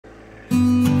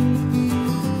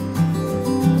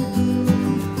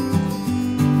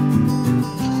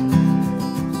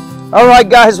All right,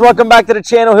 guys, welcome back to the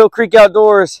channel, Hillcreek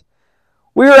Outdoors.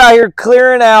 We were out here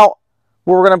clearing out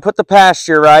where we're going to put the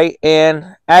pasture, right?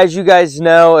 And as you guys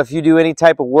know, if you do any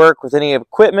type of work with any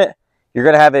equipment, you're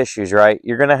going to have issues, right?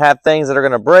 You're going to have things that are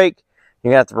going to break.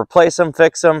 You're going to have to replace them,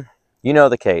 fix them. You know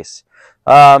the case.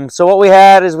 So what we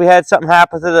had is we had something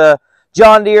happen to the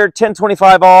John Deere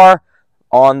 1025R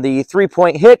on the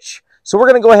 3-point hitch. So we're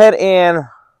going to go ahead and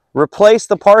replace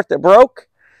the part that broke,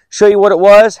 show you what it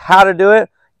was, how to do it,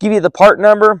 give you the part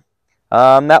number.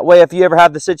 That way, if you ever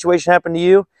have the situation happen to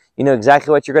you, you know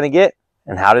exactly what you're going to get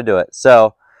and how to do it.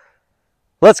 So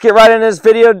let's get right into this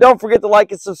video. Don't forget to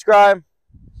like and subscribe.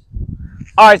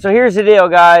 All right, so here's the deal,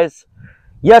 guys.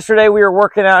 Yesterday we were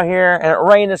working out here and it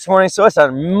rained this morning, so it's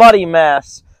a muddy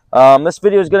mess. This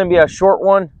video is going to be a short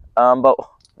one, but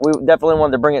we definitely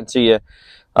wanted to bring it to you.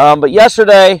 But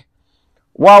yesterday,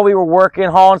 while we were working,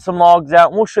 hauling some logs out,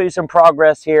 and we'll show you some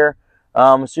progress here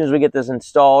as soon as we get this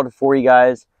installed for you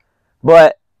guys.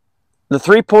 But the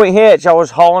 3-point hitch, I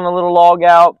was hauling a little log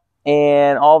out,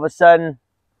 and all of a sudden,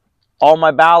 all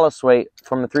my ballast weight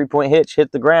from the 3-point hitch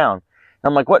hit the ground. And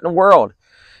I'm like, what in the world?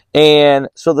 And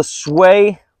so the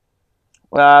sway,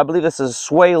 I believe this is a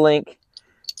sway link.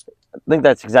 I think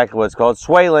that's exactly what it's called,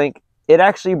 sway link. It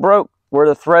actually broke where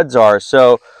the threads are.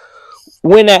 So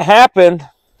when that happened,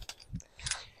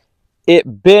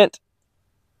 it bent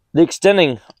the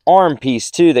extending arm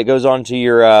piece too that goes onto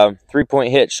your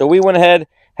 3-point hitch. So we went ahead,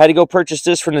 had to go purchase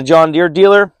this from the John Deere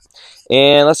dealer,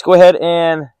 and let's go ahead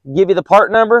and give you the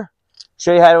part number,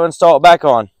 show you how to install it back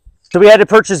on. So we had to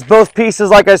purchase both pieces,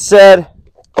 like I said.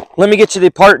 Let me get you the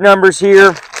part numbers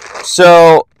here.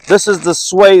 So this is the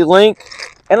sway link,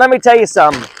 and let me tell you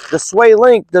something, the sway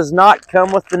link does not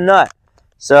come with the nut.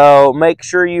 So make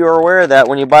sure you are aware of that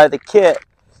when you buy the kit,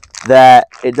 that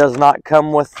it does not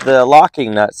come with the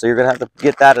locking nut. So you're going to have to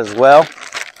get that as well.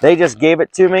 They just gave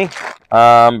it to me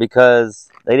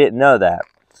because they didn't know that.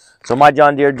 So my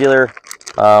John Deere dealer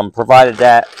provided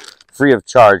that free of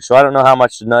charge. So I don't know how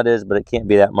much the nut is, but it can't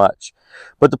be that much.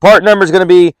 But the part number is going to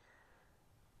be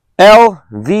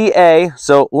LVA,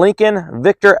 so Lincoln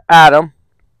Victor Adam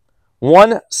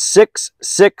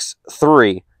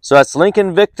 1663. So that's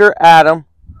Lincoln Victor Adam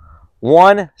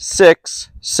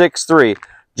 1663.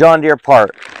 John Deere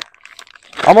part.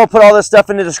 I'm going to put all this stuff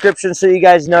in the description so you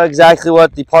guys know exactly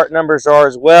what the part numbers are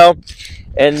as well.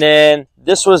 And then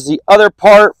this was the other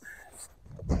part,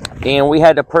 and we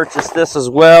had to purchase this as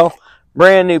well.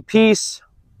 Brand new piece,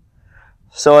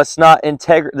 so it's not the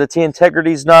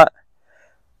integrity is not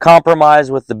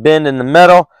compromised with the bend in the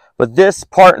metal. But this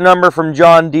part number from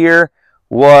John Deere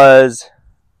was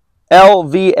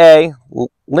LVA,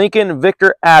 Lincoln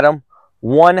Victor Adam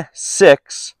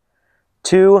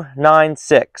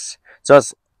 16296. So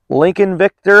it's Lincoln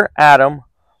Victor Adam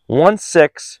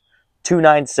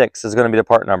 16296 is going to be the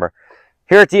part number.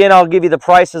 Here at the end, I'll give you the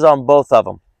prices on both of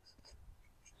them.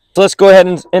 So let's go ahead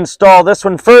and install this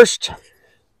one first.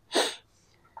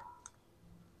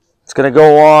 It's going to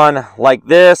go on like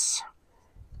this,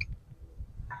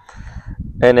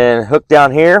 and then hook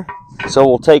down here. So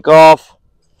we'll take off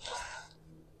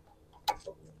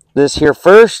this here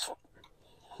first,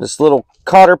 this little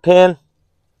cotter pin.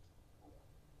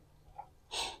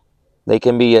 They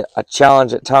can be a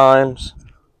challenge at times,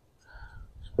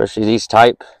 especially these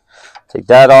type. Take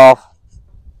that off.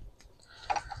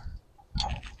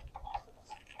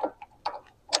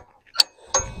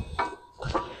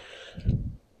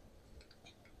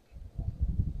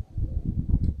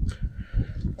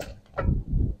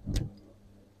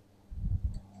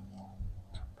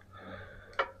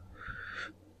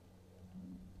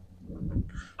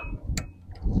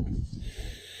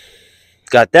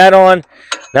 Got that on.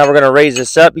 Now we're going to raise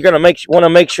this up. You're going to want to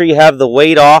make sure you have the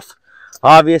weight off,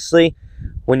 obviously,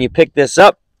 when you pick this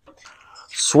up.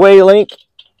 Sway link.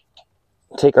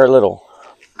 Take our little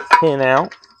pin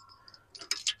out.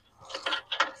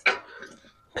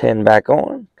 Pin back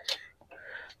on.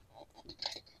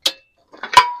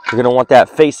 You're going to want that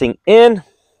facing in.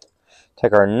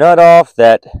 Take our nut off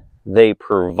that they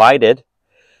provided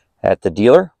at the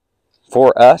dealer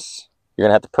for us. You're going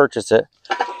to have to purchase it.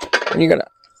 And you're going to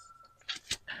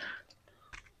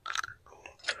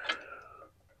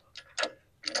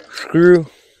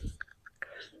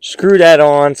screw that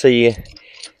on so you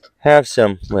have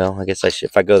some, well, I guess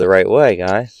if I go the right way,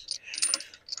 guys,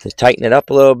 to tighten it up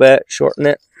a little bit, shorten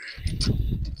it.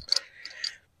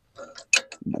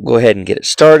 Go ahead and get it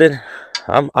started.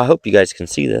 I hope you guys can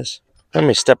see this. Let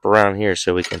me step around here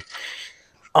so we can,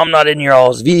 I'm not in your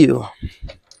all's view.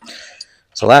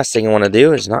 So last thing I want to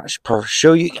do is not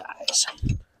show you guys.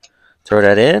 Throw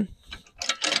that in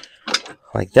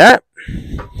like that.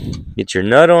 Get your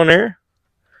nut on there.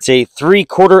 It's a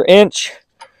 3/4 inch.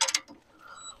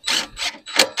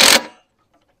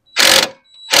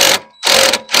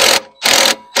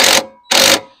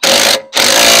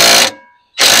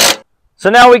 So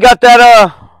now we got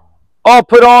that all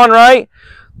put on, right?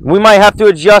 We might have to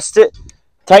adjust it,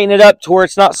 tighten it up to where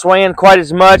it's not swaying quite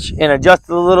as much, and adjust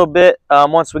it a little bit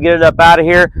once we get it up out of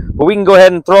here. But we can go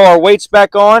ahead and throw our weights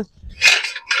back on.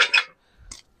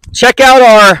 Check out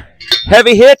our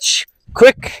heavy hitch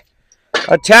quick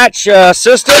attach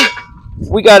system.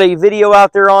 We got a video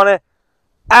out there on it.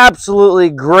 Absolutely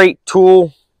great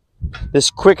tool, this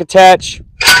quick attach.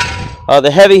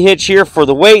 The heavy hitch here for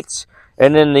the weights,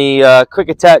 and then the quick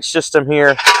attach system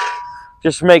here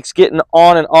just makes getting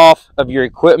on and off of your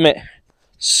equipment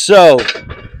so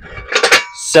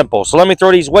simple. So let me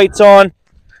throw these weights on.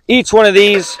 Each one of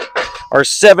these are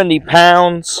 70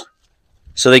 pounds,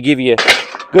 so they give you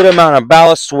a good amount of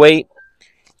ballast weight.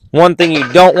 One thing you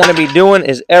don't want to be doing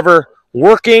is ever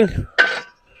working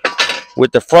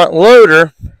with the front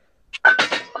loader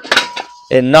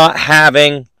and not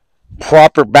having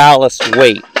proper ballast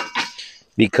weight,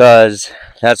 because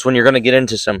that's when you're going to get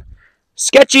into some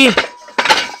sketchy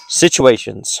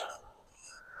situations.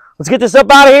 Let's get this up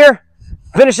out of here,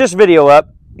 finish this video up,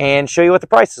 and show you what the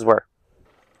prices were.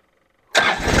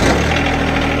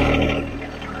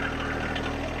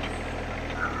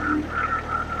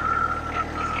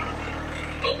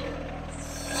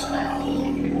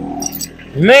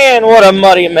 Man, what a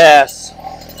muddy mess.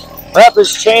 Wrap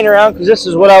this chain around because this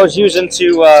is what I was using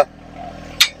to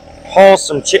haul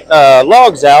some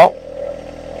logs out.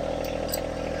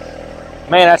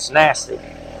 Man, that's nasty.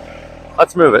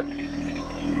 Let's move it.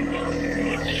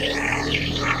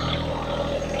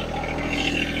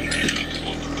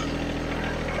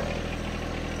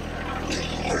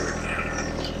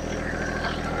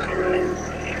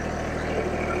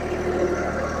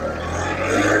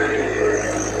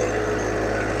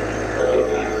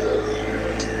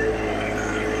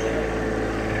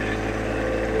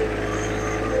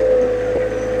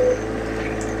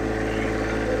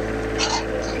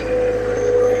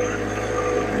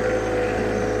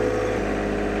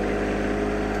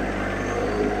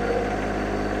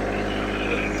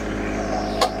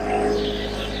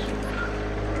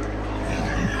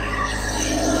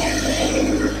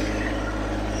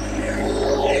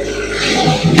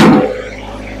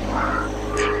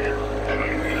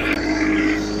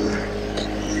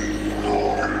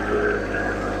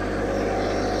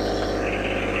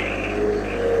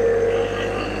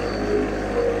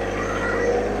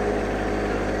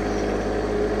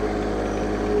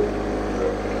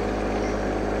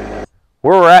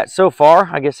 Where we're at so far,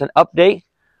 I guess an update.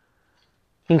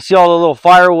 You can see all the little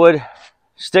firewood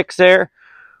sticks there.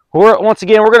 Once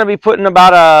again, we're going to be putting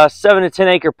about a 7 to 10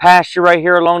 acre pasture right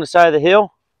here along the side of the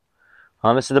hill.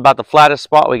 This is about the flattest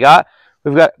spot we got.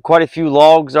 We've got quite a few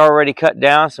logs already cut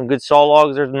down, some good saw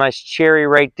logs. There's a nice cherry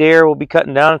right there we'll be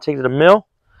cutting down and take to the mill.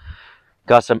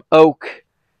 Got some oak,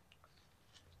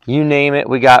 you name it.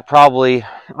 We got probably,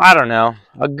 I don't know,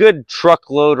 a good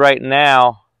truckload right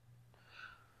now.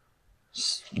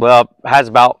 Well, has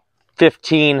about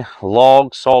 15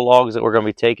 logs, saw logs that we're going to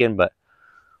be taking, but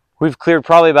we've cleared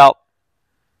probably about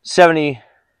 70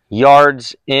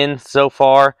 yards in so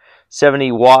far,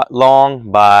 70 watt long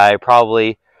by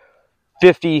probably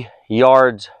 50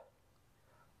 yards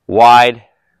wide.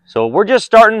 So we're just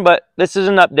starting, but this is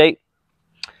an update.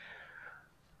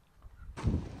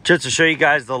 Just to show you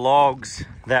guys the logs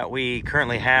that we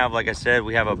currently have, like I said,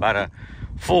 we have about a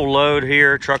full load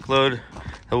here, truckload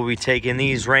that we'll be taking.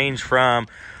 These range from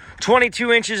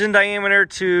 22 inches in diameter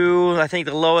to, I think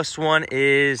the lowest one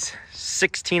is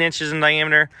 16 inches in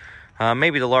diameter.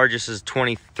 Maybe the largest is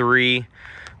 23,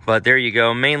 but there you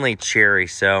go, mainly cherry.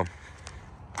 So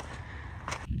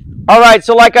all right,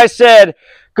 so like I said,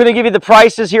 going to give you the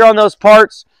prices here on those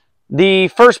parts. The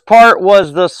first part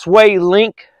was the sway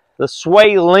link. Just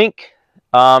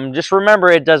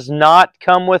remember, it does not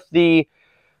come with the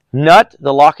nut,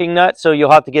 the locking nut, so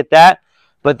you'll have to get that.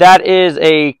 But that is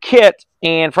a kit,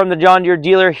 and from the John Deere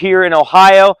dealer here in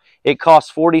Ohio, it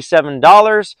costs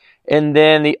 $47. And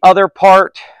then the other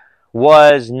part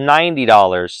was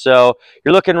 $90. So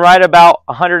you're looking right about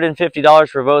 $150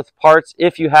 for both parts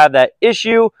if you have that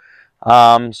issue.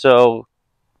 So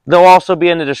they'll also be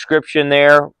in the description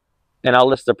there, and I'll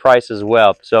list the price as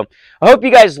well. So I hope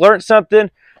you guys learned something,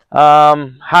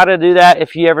 how to do that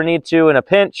if you ever need to in a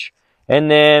pinch. And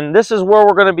then this is where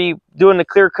we're going to be doing the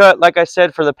clear cut, like I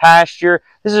said, for the pasture.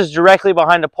 This is directly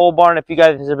behind the pole barn. If you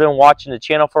guys have been watching the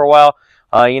channel for a while,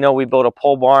 you know we built a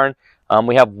pole barn.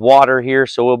 We have water here,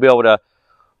 so we'll be able to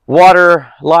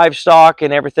water, livestock,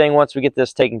 and everything once we get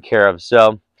this taken care of.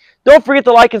 So don't forget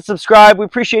to like and subscribe. We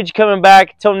appreciate you coming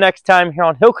back. Until next time here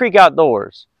on Hillcreek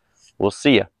Outdoors, we'll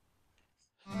see you.